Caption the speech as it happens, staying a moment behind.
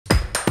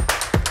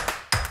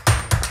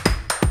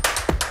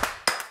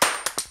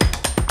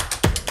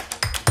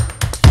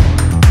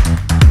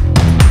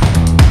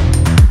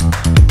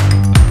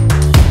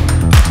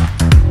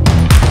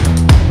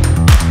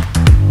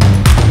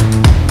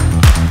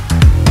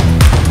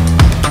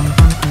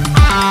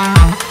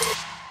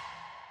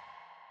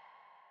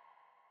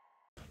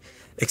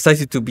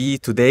Excited to be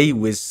today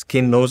with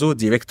Ken Nozu,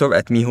 director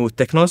at Miho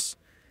Technos.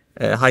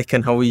 Hi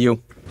Ken, how are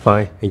you?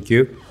 Fine, thank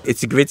you.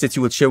 It's great that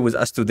you will share with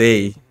us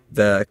today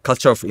the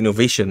culture of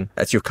innovation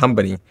at your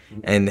company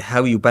and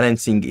how you're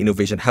balancing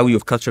innovation, how your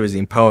culture is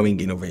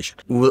empowering innovation.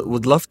 We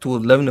would love to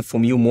learn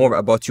from you more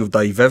about your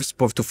diverse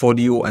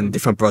portfolio and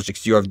different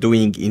projects you are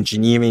doing,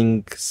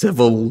 engineering,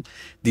 civil,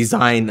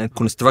 design, and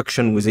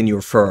construction within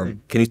your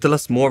firm. Can you tell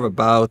us more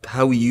about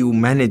how you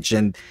manage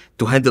and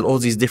to handle all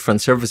these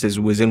different services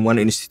within one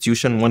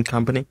institution, one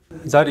company?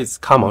 That is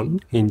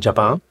common in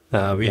Japan.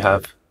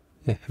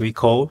 We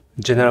call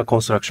general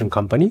construction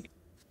company.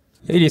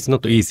 It is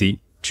not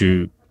easy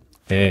to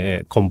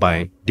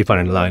combine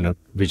different line of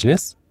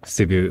business,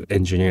 civil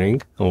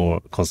engineering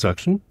or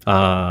construction,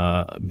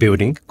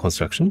 building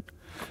construction.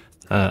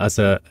 As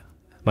a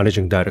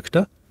managing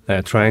director,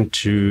 trying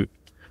to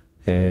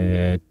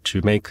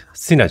make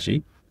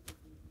synergy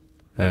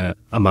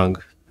among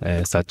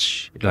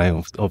such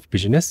line of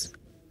business.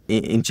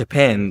 In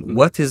Japan,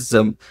 what is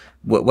the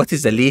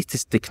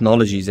latest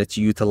technology that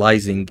you're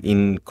utilizing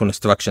in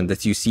construction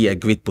that you see a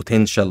great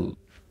potential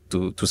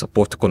to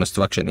support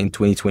construction in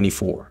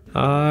 2024?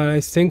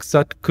 I think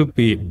that could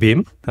be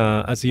BIM.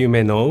 As you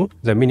may know,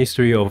 the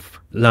Ministry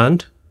of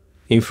Land,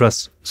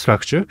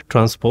 Infrastructure,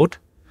 Transport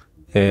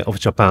of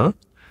Japan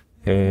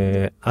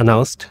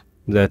announced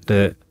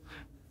that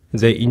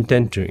they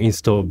intend to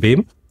install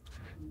BIM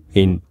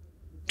in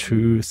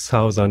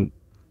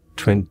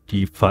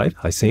 2025,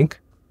 I think.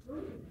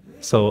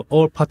 So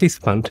all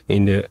participants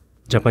in the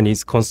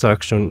Japanese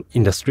construction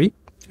industry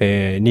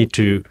need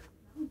to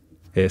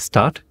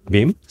start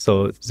BIM.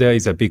 So there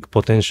is a big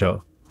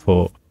potential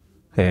for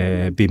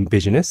BIM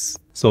business.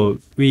 So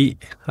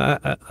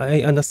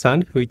I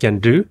understand we can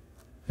do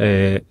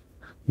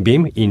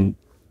BIM in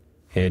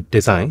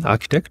design,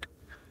 architect.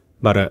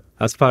 But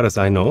as far as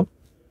I know,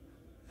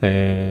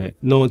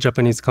 no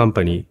Japanese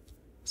company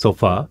so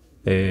far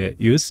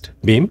used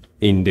BIM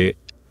in the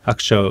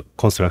actual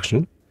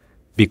construction.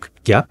 Big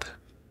gap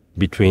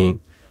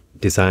between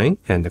design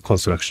and the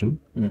construction,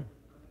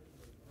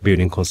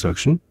 building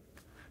construction.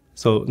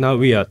 So now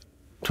we are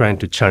trying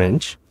to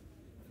challenge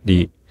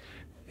the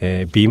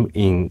BIM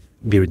in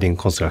building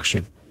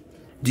construction.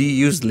 Do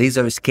you use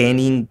laser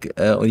scanning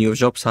on your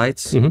job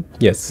sites?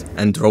 Yes.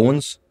 And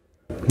drones?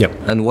 Yeah.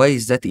 And why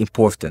is that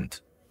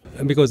important?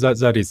 Because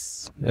that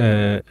is,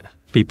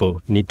 people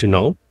need to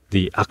know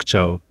the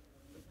actual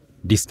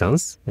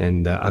distance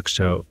and the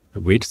actual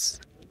width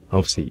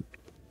of the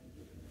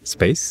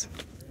space.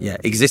 Yeah,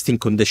 existing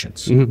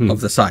conditions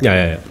of the site.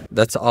 Yeah.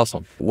 That's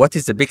awesome. What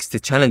is the biggest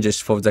challenges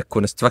for the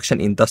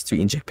construction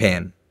industry in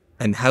Japan?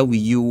 And how will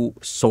you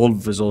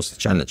solve those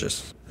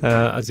challenges?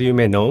 As you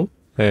may know,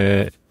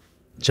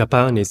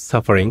 Japan is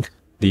suffering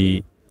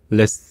the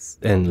less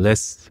and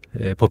less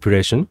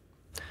population,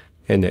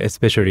 and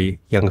especially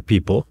young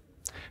people.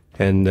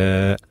 And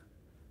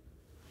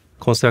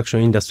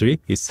construction industry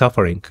is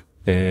suffering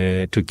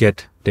to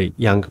get the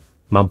young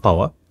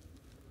manpower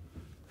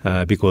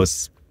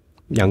because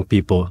young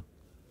people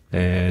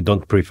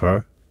don't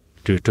prefer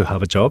to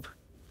have a job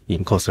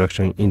in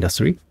construction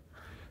industry.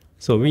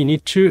 So we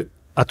need to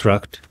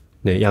attract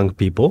the young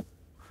people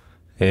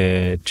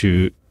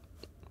to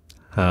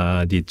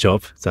the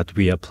job that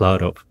we are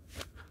proud of.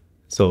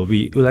 So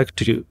we would like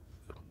to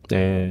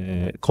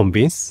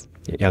convince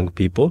young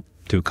people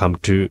to come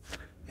to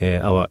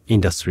our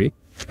industry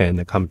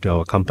and come to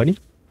our company.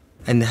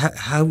 And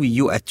how are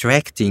you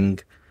attracting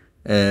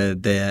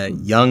the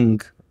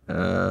young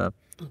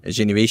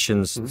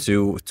generations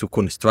to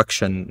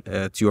construction,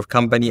 to your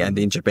company and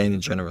in Japan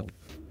in general?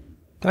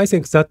 I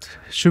think that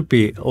should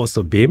be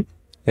also BIM.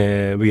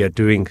 We are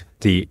doing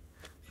the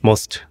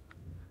most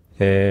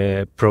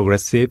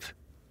progressive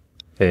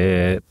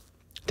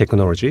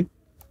technology,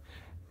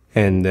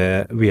 and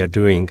we are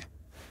doing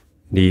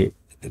the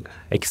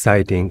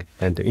exciting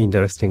and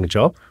interesting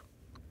job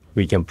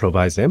we can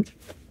provide them.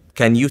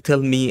 Can you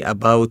tell me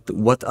about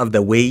what are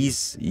the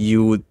ways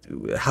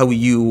how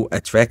you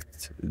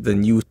attract the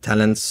new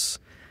talents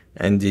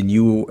and the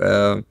new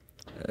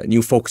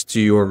folks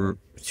to your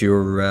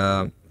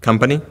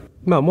company?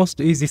 The most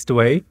easiest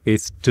way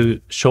is to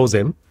show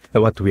them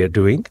what we are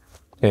doing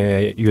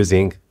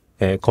using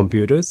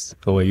computers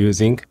or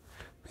using,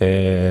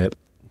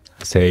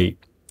 say,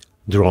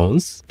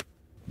 drones.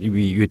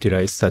 We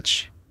utilize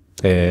such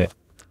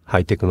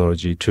high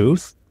technology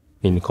tools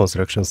in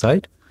construction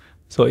site.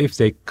 So if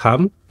they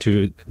come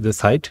to the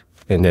site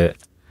and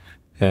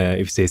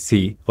if they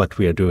see what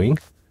we are doing,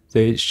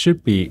 they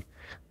should be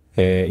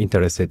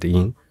interested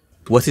in.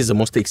 What is the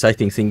most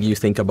exciting thing you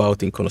think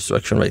about in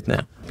construction right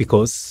now?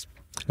 Because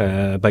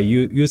by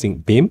using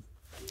BIM,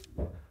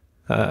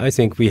 I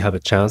think we have a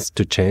chance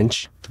to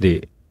change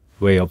the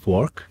way of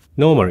work.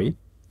 Normally,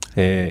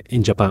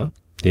 in Japan,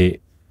 the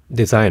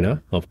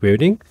designer of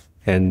building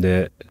and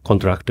the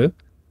contractor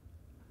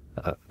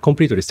are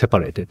completely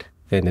separated,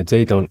 and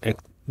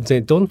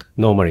they don't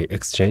normally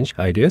exchange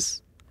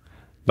ideas.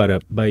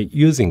 But by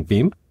using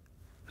BIM,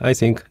 I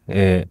think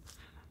they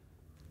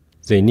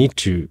need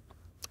to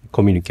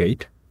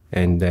communicate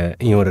and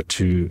in order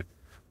to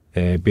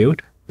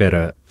build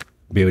better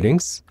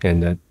buildings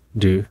and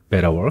do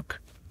better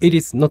work. It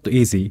is not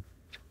easy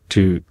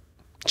to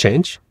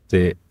change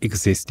the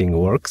existing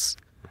works,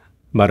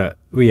 but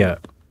we are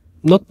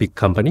not big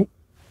company,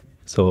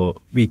 so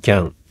we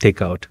can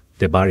take out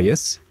the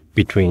barriers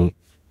between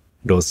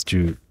those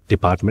two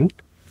departments.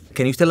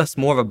 Can you tell us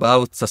more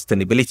about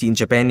sustainability in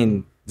Japan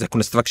in the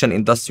construction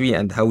industry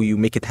and how you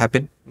make it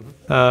happen?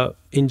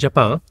 In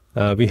Japan,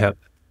 we have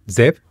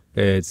ZEB.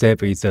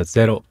 ZEB is a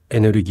zero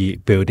energy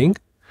building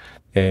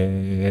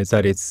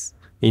that is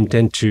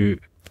intended to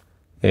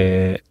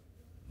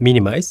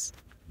minimize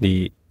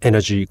the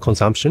energy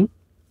consumption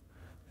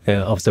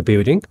of the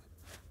building.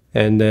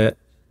 And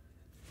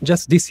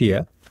just this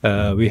year,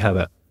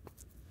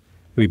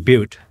 we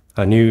built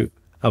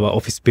our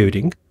office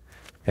building,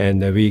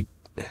 and we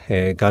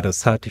got a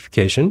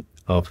certification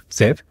of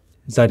ZEB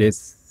that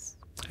is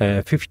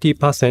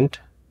 50%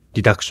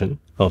 reduction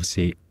of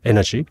the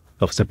energy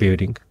of the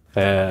building.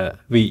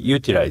 We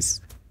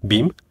utilize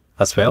BIM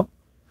as well,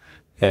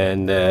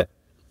 and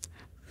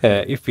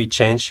if we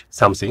change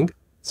something,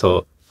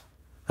 so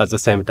at the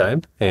same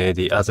time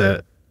the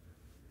other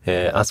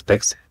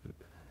aspects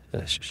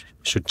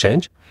should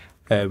change.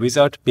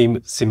 Without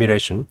BIM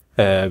simulation,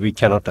 we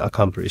cannot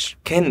accomplish.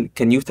 Ken,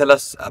 can you tell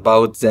us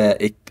about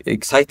the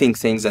exciting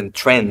things and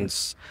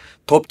trends,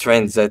 top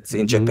trends that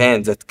in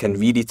Japan that can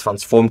really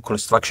transform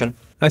construction?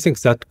 I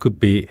think that could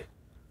be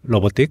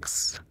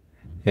robotics.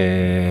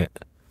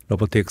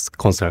 Robotics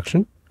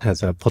construction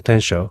has a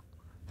potential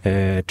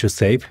to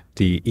save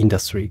the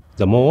industry.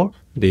 The more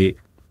we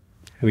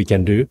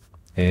can do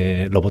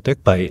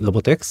by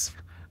robotics,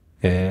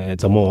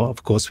 the more,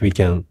 of course, we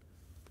can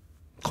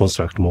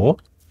construct more.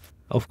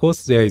 Of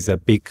course, there is a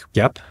big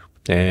gap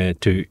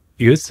to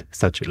use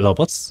such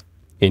robots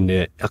in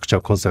the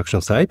actual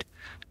construction site.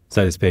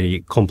 That is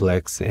very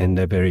complex and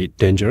very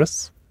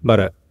dangerous.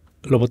 But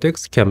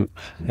robotics can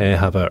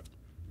have a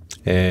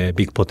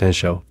big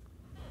potential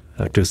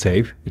to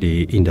save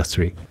the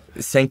industry.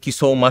 Thank you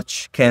so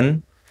much,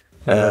 Ken,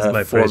 That's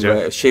my for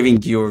pleasure.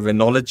 sharing your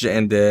knowledge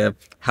and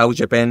how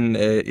Japan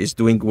is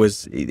doing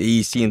with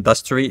the EEC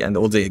industry and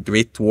all the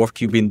great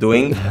work you've been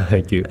doing.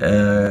 Thank you.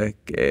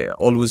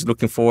 Always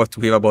looking forward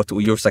to hear about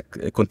your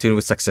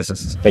continuous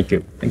successes. Thank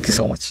you. Thank you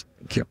so much.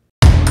 Thank you.